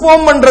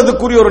கன்ஃபார்ம்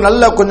பண்றதுக்குரிய ஒரு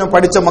நல்ல கொஞ்சம்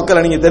படிச்ச மக்களை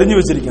நீங்க தெரிஞ்சு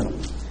வச்சிருக்கணும்.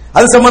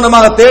 அது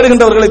சம்பந்தமாக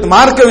தேடுகின்றவர்களை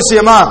மார்க்க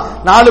விஷயமா,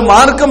 4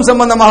 மார்க்கம்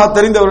சம்பந்தமாக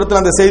தெரிந்தவர்களிடத்தில்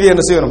அந்த செய்தியை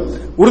என்ன செய்யணும்,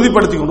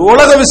 உறுதிப்படுத்திக் கொண்டு.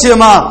 உலக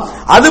விஷயமா,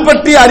 அது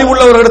பற்றி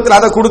அறிவுள்ளவர்களிடத்தில்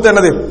அதை கொடுத்து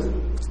என்னது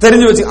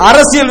தெரிஞ்சு வச்சு.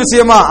 அரசியல்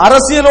விஷயமா,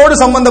 அரசியலோடு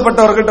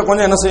சம்பந்தப்பட்டவர்கிட்ட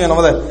கொஞ்சம் என்ன செய்யணும்,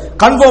 அதை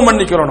கன்ஃபார்ம்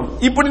பண்ணிக்கிறோம்.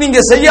 இப்படி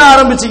நீங்க செய்ய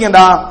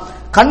ஆரம்பிச்சீங்கன்னா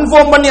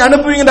கன்ஃபார்ம் பண்ணி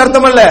அனுப்புவீங்க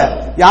அர்த்தம் அல்ல,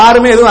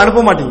 யாருமே எதுவும்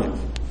அனுப்ப மாட்டீங்க.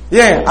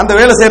 ஏன், அந்த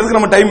வேலை செய்யறதுக்கு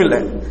நம்ம டைம்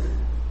இல்லை.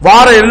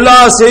 வார எல்லா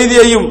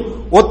செய்தியையும்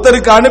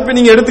ஒருத்தருக்கு அனுப்பி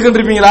நீங்க எடுத்துக்கிட்டு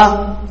இருப்பீங்களா?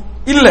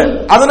 இல்ல.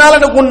 அதனால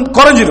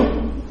குறைஞ்சிடும்.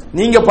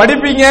 நீங்க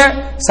படிப்பீங்க,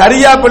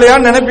 சரியா பிள்ளையா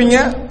நினைப்பீங்க,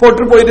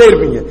 போட்டு போயிட்டே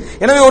இருப்பீங்க.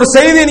 எனவே ஒரு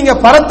செய்தியை நீங்க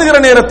பரத்துகிற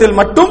நேரத்தில்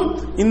மட்டும்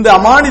இந்த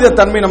அமானித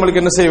தன்மை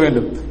நம்மளுக்கு என்ன செய்ய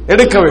வேண்டும்,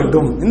 எடுக்க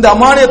வேண்டும். இந்த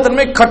அமானித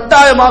தன்மை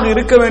கட்டாயமாக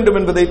இருக்க வேண்டும்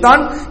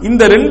என்பதைத்தான்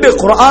இந்த 2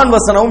 குர்ஆன்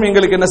வசனமும்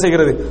எங்களுக்கு என்ன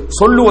செய்கிறது,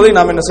 சொல்லுவதை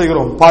நாம் என்ன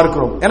செய்கிறோம்,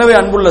 பார்க்கிறோம். எனவே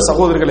அன்புள்ள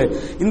சகோதரர்களே,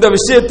 இந்த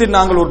விஷயத்தில்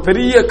நாங்கள் ஒரு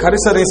பெரிய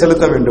கரிசனை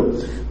செலுத்த வேண்டும்.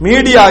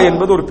 மீடியா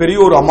என்பது ஒரு பெரிய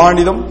ஒரு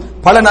அமானிதம்.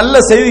 பல நல்ல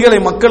செய்திகளை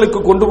மக்களுக்கு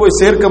கொண்டு போய்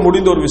சேர்க்க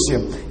முடிந்த ஒரு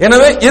விஷயம்.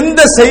 எனவே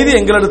எந்த செய்தி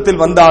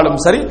எங்களிடத்தில் வந்தாலும்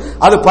சரி,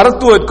 அது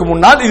பரத்துவதற்கு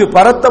முன்னால் இது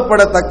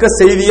பரத்தப்படத்தக்க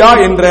செய்தியா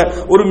என்ற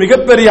ஒரு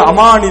மிகப்பெரிய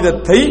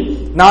அமானிதத்தை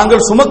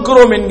நாங்கள்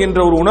சுமக்கிறோம் என்கின்ற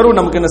ஒரு உணர்வு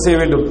நமக்கு என்ன செய்ய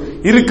வேண்டும்,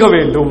 இருக்க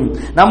வேண்டும்.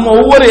 நம்ம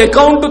ஒவ்வொரு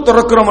அக்கவுண்ட்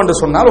திறக்கிறோம் என்று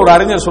சொன்னால், ஒரு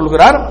அறிஞர்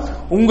சொல்கிறார்,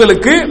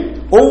 உங்களுக்கு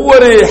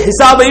ஒவ்வொரு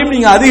ஹிசாபையும்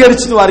நீங்க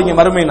அதிகரிச்சுட்டு வாரீங்க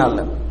மறுமை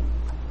நாள்ல.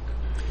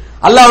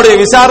 அல்லாஹ்வுடைய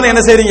விசாரணை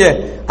என்ன செய்றீங்க,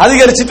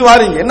 அதிகரிச்சுட்டு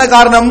வாரீங்க. என்ன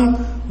காரணம்,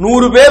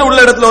 100 பேர் உள்ள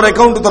இடத்துல ஒரு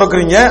அக்கவுண்ட்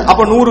திறக்கிறீங்க,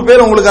 அப்ப 100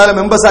 பேர் உங்களுக்கு அதுல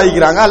மெம்பர்ஸ்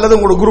ஆகிக்கிறாங்க அல்லது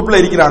உங்களுக்கு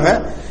குரூப்ல இருக்கிறாங்க.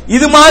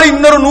 இது மாதிரி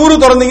இன்னொரு 100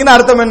 திறந்தீங்கன்னா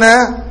அர்த்தம் என்ன,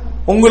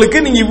 உங்களுக்கு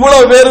நீங்க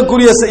இவ்வளவு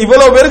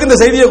பேருக்கு இந்த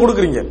செய்தியை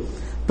கொடுக்குறீங்க.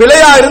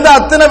 பிழையா இருந்த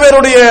அத்தனை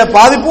பேருடைய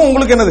பாதிப்பும்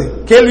உங்களுக்கு என்னது,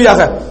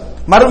 கேள்வியாக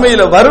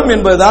மறுமையில வரும்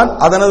என்பதுதான்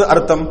அதனது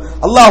அர்த்தம்.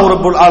 அல்லாஹ்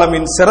ரப்பல்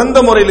ஆலமீன் சிறந்த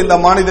முறையில் இந்த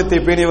மானிதத்தை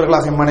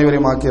பேணியவர்களாக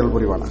அனைவரையும் ஆக்கியல்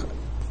புரிவானாக.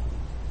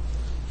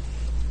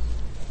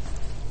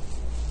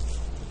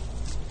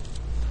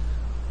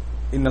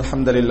 إن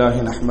الحمد لله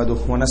نحمده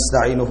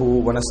ونستعينه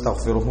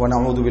ونستغفره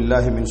ونعوذ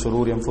بالله من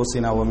شرور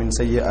أنفسنا ومن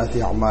سيئات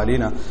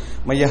أعمالنا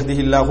من يهده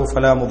الله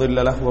فلا مضل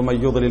له ومن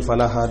يضلل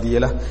فلا هادي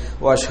له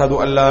وأشهد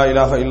أن لا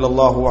إله إلا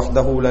الله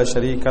وحده لا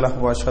شريك له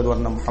وأشهد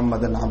أن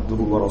محمدا عبده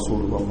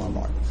ورسوله أما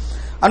بعد.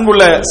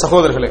 அன்புள்ள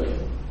சகோதரர்களே,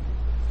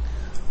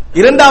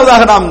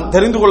 இரண்டாவதாக நாம்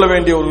தெரிந்து கொள்ள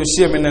வேண்டிய ஒரு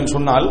விஷயம் என்னன்னு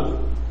சொன்னால்,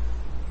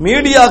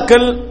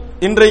 மீடியாக்கள்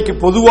இன்றைக்கு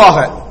பொதுவாக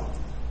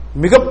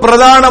மிக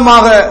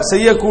பிரதானமாக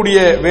செய்யக்கூடிய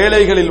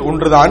வேலைகளில்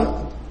ஒன்றுதான்,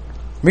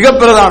 மிக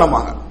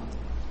பிரதானமாக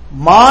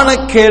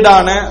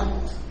மானக்கேடான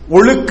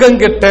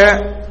ஒழுக்கங்கெட்ட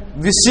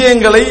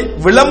விஷயங்களை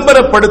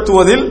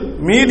விளம்பரப்படுத்துவதில்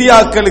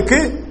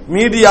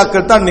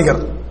மீடியாக்கள் தான்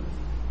நிகர்.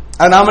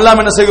 அது நாம்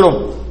எல்லாம் என்ன செய்கிறோம்,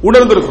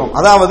 உணர்ந்திருக்கிறோம்.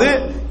 அதாவது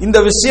இந்த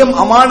விஷயம்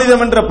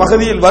அமானிதம் என்ற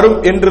பகுதியில் வரும்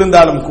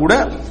என்றிருந்தாலும் கூட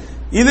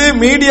இது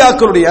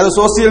மீடியாக்களுடைய, அது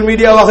சோசியல்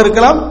மீடியாவாக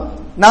இருக்கலாம்,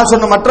 நான்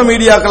சொன்ன மற்ற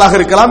மீடியாக்களாக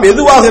இருக்கலாம்,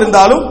 எதுவாக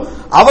இருந்தாலும்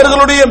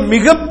அவர்களுடைய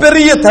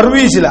மிகப்பெரிய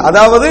தர்வீஜில்,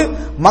 அதாவது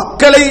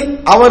மக்களை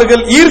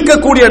அவர்கள்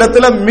ஈர்க்கக்கூடிய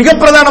இடத்துல மிக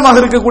பிரதானமாக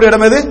இருக்கக்கூடிய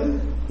இடம் எது,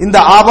 இந்த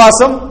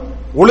ஆபாசம்,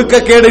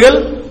 ஒழுக்கக்கேடுகள்,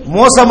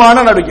 மோசமான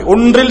நடவடிக்கை.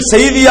 ஒன்றில்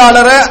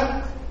செய்தியாளரை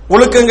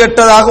ஒழுக்கம்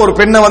கெட்டதாக ஒரு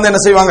பெண்ணை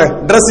என்ன செய்வாங்க,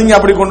 டிரெஸ்ஸிங்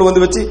அப்படி கொண்டு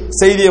வந்து வச்சு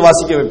செய்தியை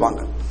வாசிக்க வைப்பாங்க.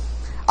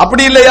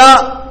 அப்படி இல்லையா,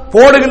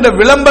 போடுகின்ற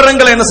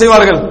விளம்பரங்களை என்ன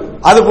செய்வார்கள்,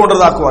 அது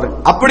போன்றதாக்குவார்கள்.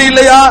 அப்படி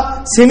இல்லையா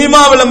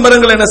சினிமா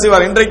விளம்பரங்கள் என்ன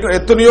செய்வார்? இன்றைக்கு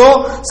எத்தனையோ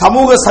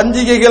சமூக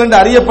சஞ்சிகைகள் என்று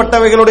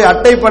அறியப்பட்டவைகளுடைய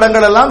அட்டை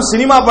படங்கள் எல்லாம்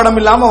சினிமா படம்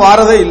இல்லாம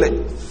வாரதே இல்லை.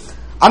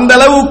 அந்த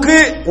அளவுக்கு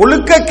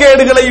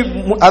ஒழுக்கக்கேடுகளை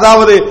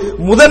அதாவது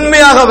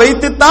முதன்மையாக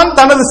வைத்துத்தான்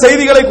தனது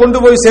செய்திகளை கொண்டு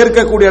போய்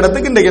சேர்க்கக்கூடிய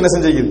இடத்துக்கு இன்றைக்கு என்ன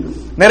செஞ்சது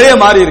நிறைய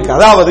மாறி இருக்கு.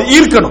 அதாவது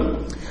ஈர்க்கணும்,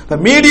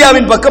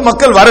 மீடியாவின் பக்கம்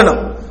மக்கள்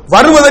வரணும்.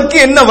 வருவதற்கு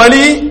என்ன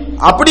வழி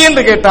அப்படி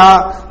என்று கேட்டா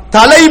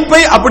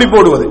தலைப்பை அப்படி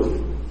போடுவது,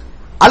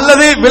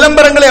 அல்லது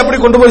விளம்பரங்களை அப்படி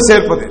கொண்டு போய்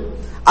சேர்ப்பது,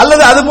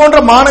 அல்லது அது போன்ற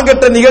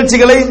மானங்கெட்ட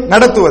நிகழ்ச்சிகளை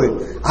நடத்துவது.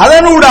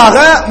 அதனூடாக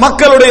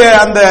மக்களுடைய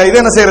அந்த இதை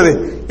என்ன செய்யறது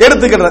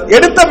எடுத்துக்கிறது.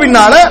 எடுத்த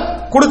பின்னால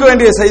கொடுக்க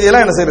வேண்டிய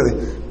செய்தியெல்லாம் என்ன செய்யறது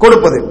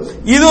கொடுப்பது.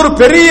 இது ஒரு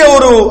பெரிய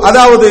ஒரு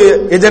அதாவது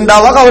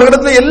எஜெண்டாவாக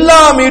அவர்களிடத்தில் எல்லா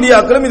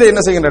மீடியாக்களும் இதை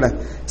என்ன செய்கின்றன.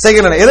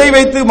 எதை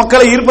வைத்து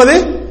மக்களை ஈர்ப்பது?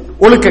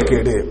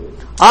 ஒழுக்கக்கேடு,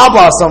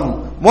 ஆபாசம்,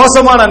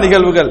 மோசமான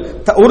நிகழ்வுகள்.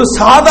 ஒரு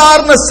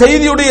சாதாரண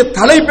செய்தியுடைய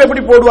தலைப்பு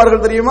எப்படி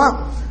போடுவார்கள் தெரியுமா?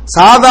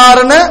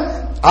 சாதாரண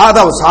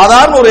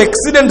ஒரு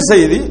ஆக்சிடென்ட்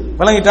செய்தி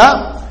விளங்கிட்டா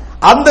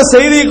அந்த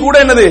செய்தி கூட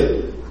என்னது,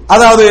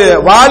 அதாவது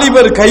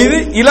வாலிபர் கைது,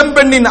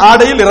 இளம்பெண்ணின்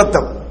ஆடையில்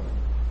இரத்தம்.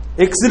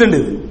 ஆக்சிடென்ட்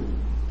இது,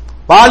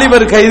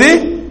 வாலிபர் கைது,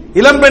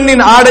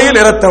 இளம்பெண்ணின் ஆடையில்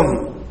இரத்தம்.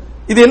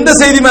 இது எந்த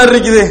செய்தி மாதிரி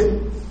இருக்குது?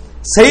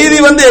 செய்தி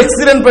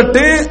ஆக்சிடென்ட்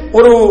பட்டு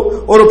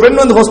ஒரு பெண்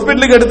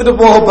ஹாஸ்பிட்டலுக்கு எடுத்துட்டு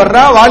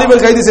போகப்படுறா,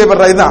 வாலிபர் கைது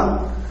செய்யப்படுறா, இதுதான்.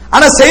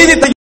 ஆனா செய்தி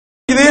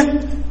இது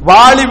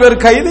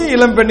வாலிபர் கைது,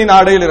 இளம்பெண்ணின்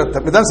ஆடையில்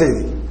இரத்தம், இதுதான்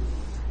செய்தி.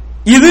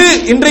 இது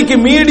இன்றைக்கு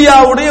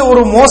மீடியாவுடைய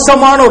ஒரு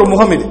மோசமான ஒரு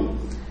முகம். இது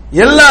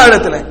எல்லா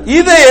இடத்துல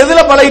இதை எதுல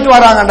பழகிட்டு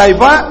வராங்கடா?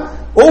 இப்ப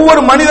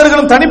ஒவ்வொரு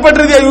மனிதர்களும்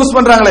தனிப்பட்ட ரீதியா யூஸ்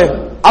பண்றாங்களே,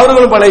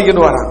 அவர்களும்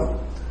பழகிட்டு வராங்க.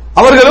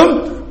 அவர்களும்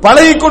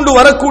பழகி கொண்டு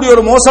வரக்கூடிய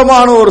ஒரு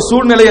மோசமான ஒரு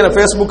சூழ்நிலை.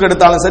 பேஸ்புக்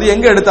எடுத்தாலும் சரி,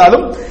 எங்க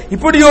எடுத்தாலும்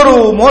இப்படி ஒரு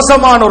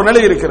மோசமான ஒரு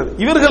நிலை இருக்கிறது.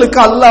 இவர்களுக்கு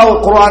அல்லாஹ்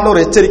குர்ஆன்ல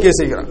ஒரு எச்சரிக்கை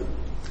செய்கிறான்.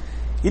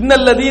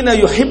 இன்னல்லதீன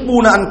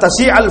யுஹிப்பூன அன்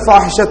தஷீஅல்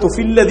ஃபாஹிஷத்து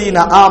ஃபில்லதீன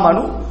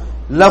ஆமனு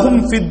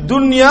லஹும் ஃபித்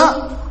துன்யா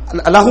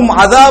லஹும்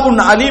அஸாபுன்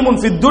அலீமுன்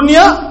ஃபித்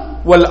துன்யா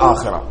வல்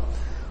ஆখিরা.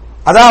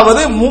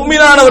 அதாவது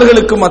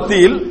முஃமினானவர்களுக்கு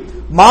மத்தியில்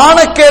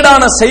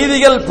மானக்கேடான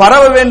செய்திகள்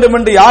பரவ வேண்டும்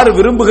என்று யார்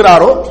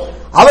விரும்புகிறாரோ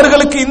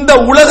அவர்களுக்கு இந்த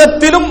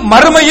உலகத்திலும்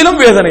மறுமையிலும்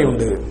வேதனை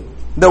உண்டு.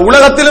 இந்த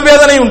உலகத்திலும்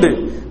வேதனை உண்டு,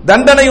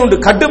 தண்டனை உண்டு,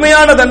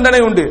 கடுமையான தண்டனை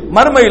உண்டு.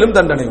 மறுமையிலும்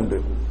தண்டனை உண்டு.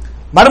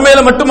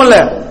 மறுமையில மட்டுமல்ல,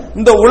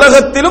 இந்த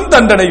உலகத்திலும்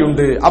தண்டனை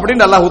உண்டு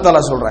அப்படின்னு அல்லாஹ்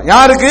தஆலா சொல்றான்.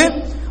 யாருக்கு?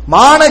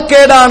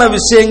 மானக்கேடான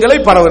விஷயங்களை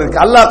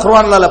பரவருக்கு. அல்லாஹ்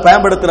குர்ஆன்ல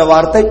பயன்படுத்துற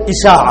வார்த்தை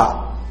இஷா.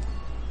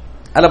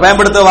 அல்ல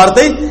பயன்படுத்துற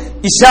வார்த்தை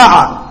இஷா.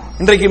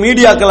 இன்றைக்கு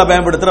மீடியாக்களை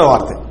பயன்படுத்துற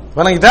வார்த்தை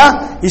வணங்கிட்டா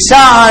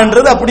இஷா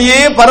என்றது அப்படியே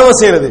பரவ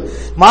செய்யறது.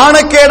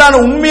 மானக்கேடான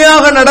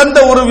உண்மையாக நடந்த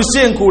ஒரு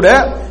விஷயம் கூட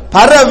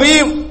பரவி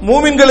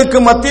மூமின்களுக்கு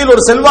மத்தியில்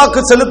ஒரு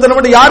செல்வாக்கு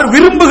செலுத்தணும் யார்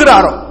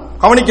விரும்புகிறாரோ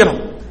கவனிக்கணும்.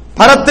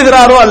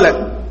 பரத்துகிறாரோ அல்ல,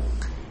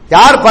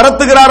 யார்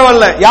பரத்துகிறாரோ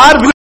அல்ல, யார்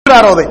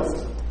விரும்புகிறாரோ அதை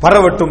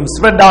பரவட்டும்,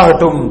 ஸ்ப்ரெட்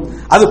ஆகட்டும்,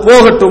 அது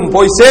போகட்டும்,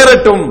 போய்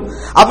சேரட்டும்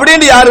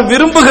அப்படின்னு யார்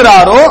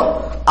விரும்புகிறாரோ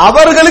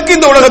அவர்களுக்கு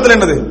இந்த உலகத்தில்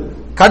என்னது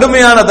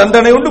கடுமையான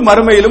தண்டனை உண்டு,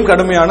 மறுமையிலும்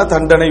கடுமையான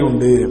தண்டனை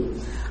உண்டு.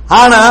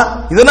 ஆனா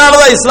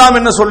இதனாலதான் இஸ்லாம்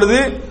என்ன சொல்லுது,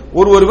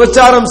 ஒரு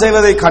விபச்சாரம்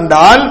செய்வதை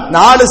கண்டால்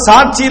 4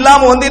 சாட்சி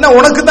இல்லாம வந்தீங்கன்னா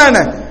உனக்கு தான்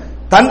என்ன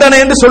தண்டனை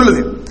என்று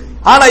சொல்லுது.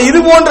 ஆனா இது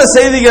போன்ற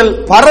செய்திகள்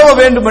பரவ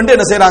வேண்டும் என்று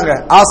என்ன செய்யறாங்க,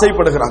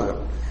 ஆசைப்படுகிறாங்க.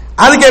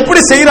 அதுக்கு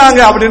எப்படி செய்யறாங்க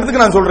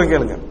அப்படின்றதுக்கு நான் சொல்றேன்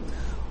கேளுங்க.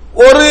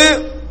 ஒரு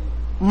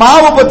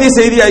மாவு பத்தி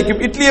செய்தி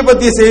ஆയിരിக்கும், இட்லியை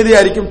பத்தி செய்தி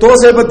ஆയിരിக்கும்,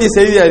 தோசை பத்தி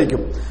செய்தி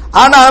ஆയിരിக்கும்.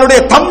 ஆனா அவருடைய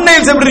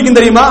தம்ப்நெயில்ஸ் எப்படி இருக்கும்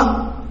தெரியுமா?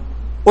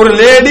 ஒரு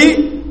லேடி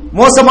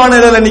மோசமான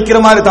நிலையில நிக்கிற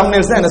மாதிரி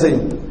தம்ப்நெயில்ஸ் என்ன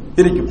செய்யும்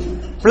இருக்கும்.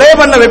 பிளே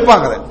பண்ண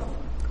வைப்பாங்க.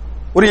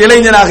 ஒரு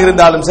இளைஞனாக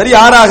இருந்தாலும் சரி,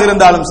 யாராக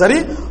இருந்தாலும் சரி,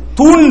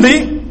 தூண்டி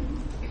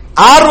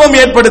ஆர்வம்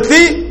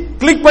ஏற்படுத்தி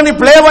கிளிக் பண்ணி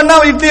பிளே பண்ணா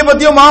இட்லியை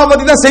பத்தியோ மாவை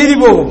பத்தி தான் செய்தி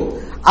போகும்.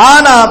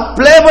 ஆனா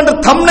பிளே பண்ற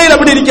தம்ப்நெயில்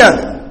அப்படி இருக்காது.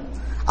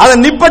 அதை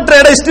நிப்பற்ற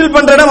இடம், ஸ்டில்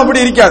பண்ற இடம்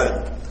அப்படி இருக்காது.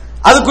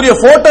 அதுக்குரிய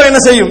போட்டோ என்ன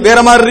செய்யும் வேற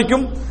மாதிரி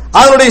இருக்கும்.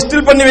 அதனுடைய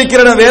ஸ்டில் பண்ணி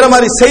வைக்கிற இடம் வேற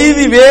மாதிரி.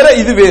 செய்தி வேற,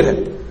 இது வேற.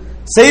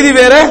 செய்தி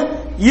வேற,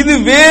 இது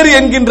வேறு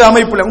என்கின்ற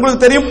அமைப்புல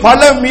உங்களுக்கு தெரியும். பல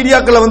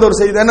மீடியாக்கள் ஒரு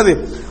செய்தி என்னது,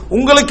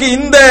 உங்களுக்கு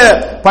இந்த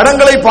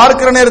படங்களை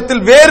பார்க்கிற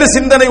நேரத்தில் வேறு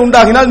சிந்தனை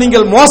உண்டாகினால்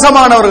நீங்கள்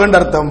மோசமானவர்கள்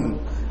அர்த்தம்.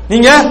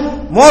 நீங்க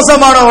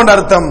மோசமானவர்கள்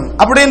அர்த்தம்.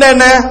 அப்படின்னா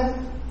என்ன?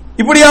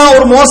 இப்படியா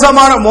ஒரு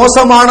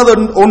மோசமானது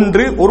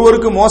ஒன்று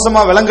ஒருவருக்கு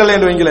மோசமா விளங்கல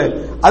என்று வைங்களே,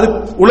 அது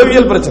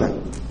உளவியல் பிரச்சனை.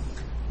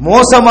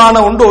 மோசமான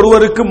ஒன்று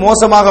ஒருவருக்கு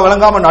மோசமாக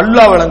விளங்காம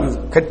நல்லா விளங்குது.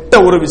 கெட்ட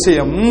ஒரு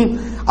விஷயம்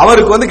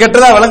அவருக்கு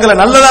கெட்டதா விளங்கல,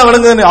 நல்லதா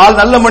விளங்குது. ஆள்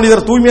நல்ல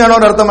மனிதர்,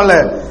 தூய்மையானவர் அர்த்தம் அல்ல,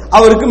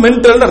 அவருக்கு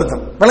மென்டல்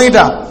அர்த்தம்.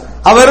 விளங்கிட்டா?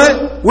 அவர்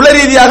உள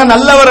ரீதியாக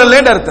நல்லவர் அல்ல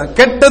அர்த்தம்.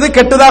 கெட்டது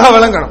கெட்டதாக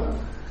விளங்கணும்.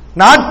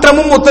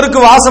 நாற்றமும் ஒருத்தருக்கு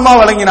வாசமா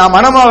விளங்கினா,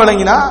 மனமா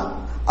விளங்கினா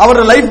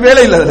அவரோட லைஃப்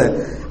வேலை இல்லை.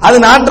 அது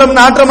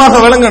நாற்றமாக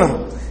விளங்கணும்.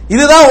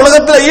 இதுதான்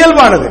உலகத்தில்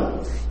இயல்பானது.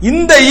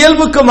 இந்த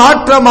இயல்புக்கு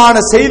மாற்றமான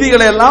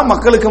செய்திகளை எல்லாம்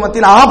மக்களுக்கு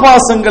மத்தியில்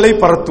ஆபாசங்களை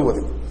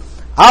பரத்துவது,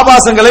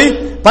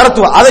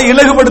 அதை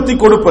இலகுபடுத்தி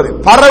கொடுப்பது,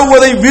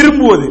 பரவுவதை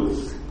விரும்புவது.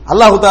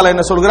 அல்லாஹு தஆலா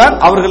என்ன சொல்கிறான்,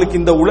 அவர்களுக்கு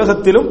இந்த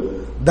உலகத்திலும்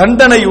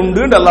தண்டனை உண்டு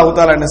என்று அல்லாஹ்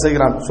தஆலா என்ன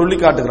செய்கிறான், சொல்லி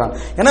காட்டுகிறான்.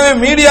 எனவே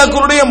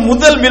மீடியாக்களுடைய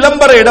முதல்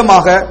விளம்பர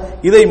இடமாக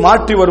இதை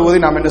மாற்றி வருவதை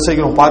நாம் என்ன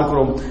செய்கிறோம்,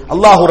 பார்க்கிறோம்.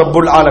 அல்லாஹு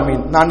ரப்புல்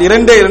ஆலமீன், நான்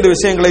இரண்டு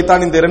விஷயங்களை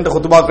தான் இந்த இரண்டு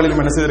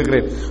குத்பாக்களிலும் என்ன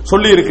செய்திருக்கிறேன்,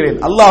 சொல்லி இருக்கிறேன்.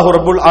 அல்லாஹு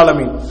ரப்புல்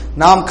ஆலமீன்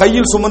நாம்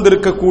கையில்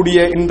சுமந்திருக்கக்கூடிய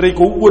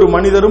இன்றைக்கு ஒவ்வொரு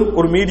மனிதரும்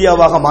ஒரு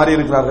மீடியாவாக மாறி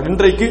இருக்கிறார்கள்.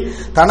 இன்றைக்கு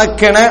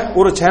தனக்கென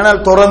ஒரு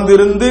சேனல்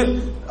திறந்திருந்து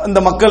அந்த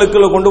மக்களுக்கு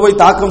கொண்டு போய்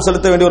தாக்கம்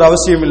செலுத்த வேண்டிய ஒரு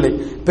அவசியம் இல்லை.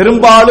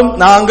 பெரும்பாலும்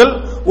நாங்கள்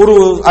ஒரு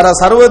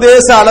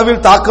சர்வதேச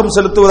அளவில் தாக்கம்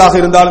செலுத்துவதாக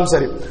இருந்தாலும்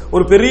சரி,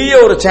 ஒரு பெரிய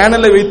ஒரு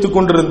சேனலை வைத்துக்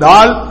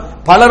கொண்டிருந்தால்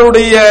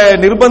பலருடைய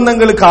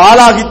நிர்பந்தங்களுக்கு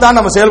ஆளாகித்தான்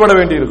நம்ம செயல்பட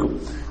வேண்டியிருக்கும்.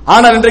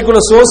 ஆனால்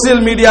இன்றைக்குள்ள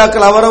சோசியல்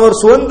மீடியாக்கள் அவரவர்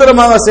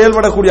சுதந்திரமாக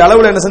செயல்படக்கூடிய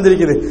அளவில் என்ன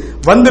செஞ்சிருக்கிறது,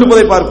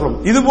 வந்திருப்பதை பார்க்கிறோம்.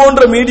 இது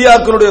போன்ற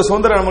மீடியாக்களுடைய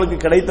சுதந்திரம்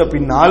நம்மளுக்கு கிடைத்த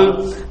பின்னால்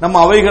நம்ம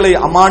அவைகளை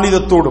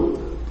அமானிதத்தோடும்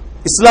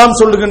இஸ்லாம்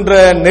சொல்லுகின்ற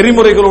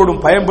நெறிமுறைகளோடும்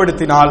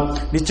பயன்படுத்தினால்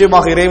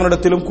நிச்சயமாக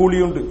இறைவனிடத்திலும்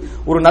கூலியுண்டு.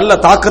 ஒரு நல்ல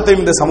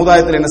தாக்கத்தையும் இந்த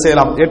சமுதாயத்தில் என்ன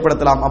செய்யலாம்,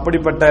 ஏற்படுத்தலாம்.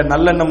 அப்படிப்பட்ட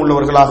நல்லெண்ணம்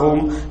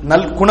உள்ளவர்களாகவும்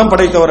நல் குணம்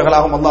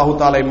படைத்தவர்களாகவும் அல்லாஹு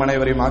தஆலா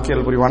அனைவரையும்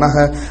ஆக்கியல்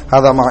புரிவானாக.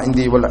 ஹதா மா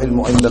இந்தி வல்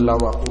இல்மு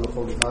இன்தல்லாஹ் வ அகூலு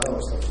கௌலி ஹாதா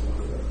வஸ்தக்ஃபிருல்லாஹ்.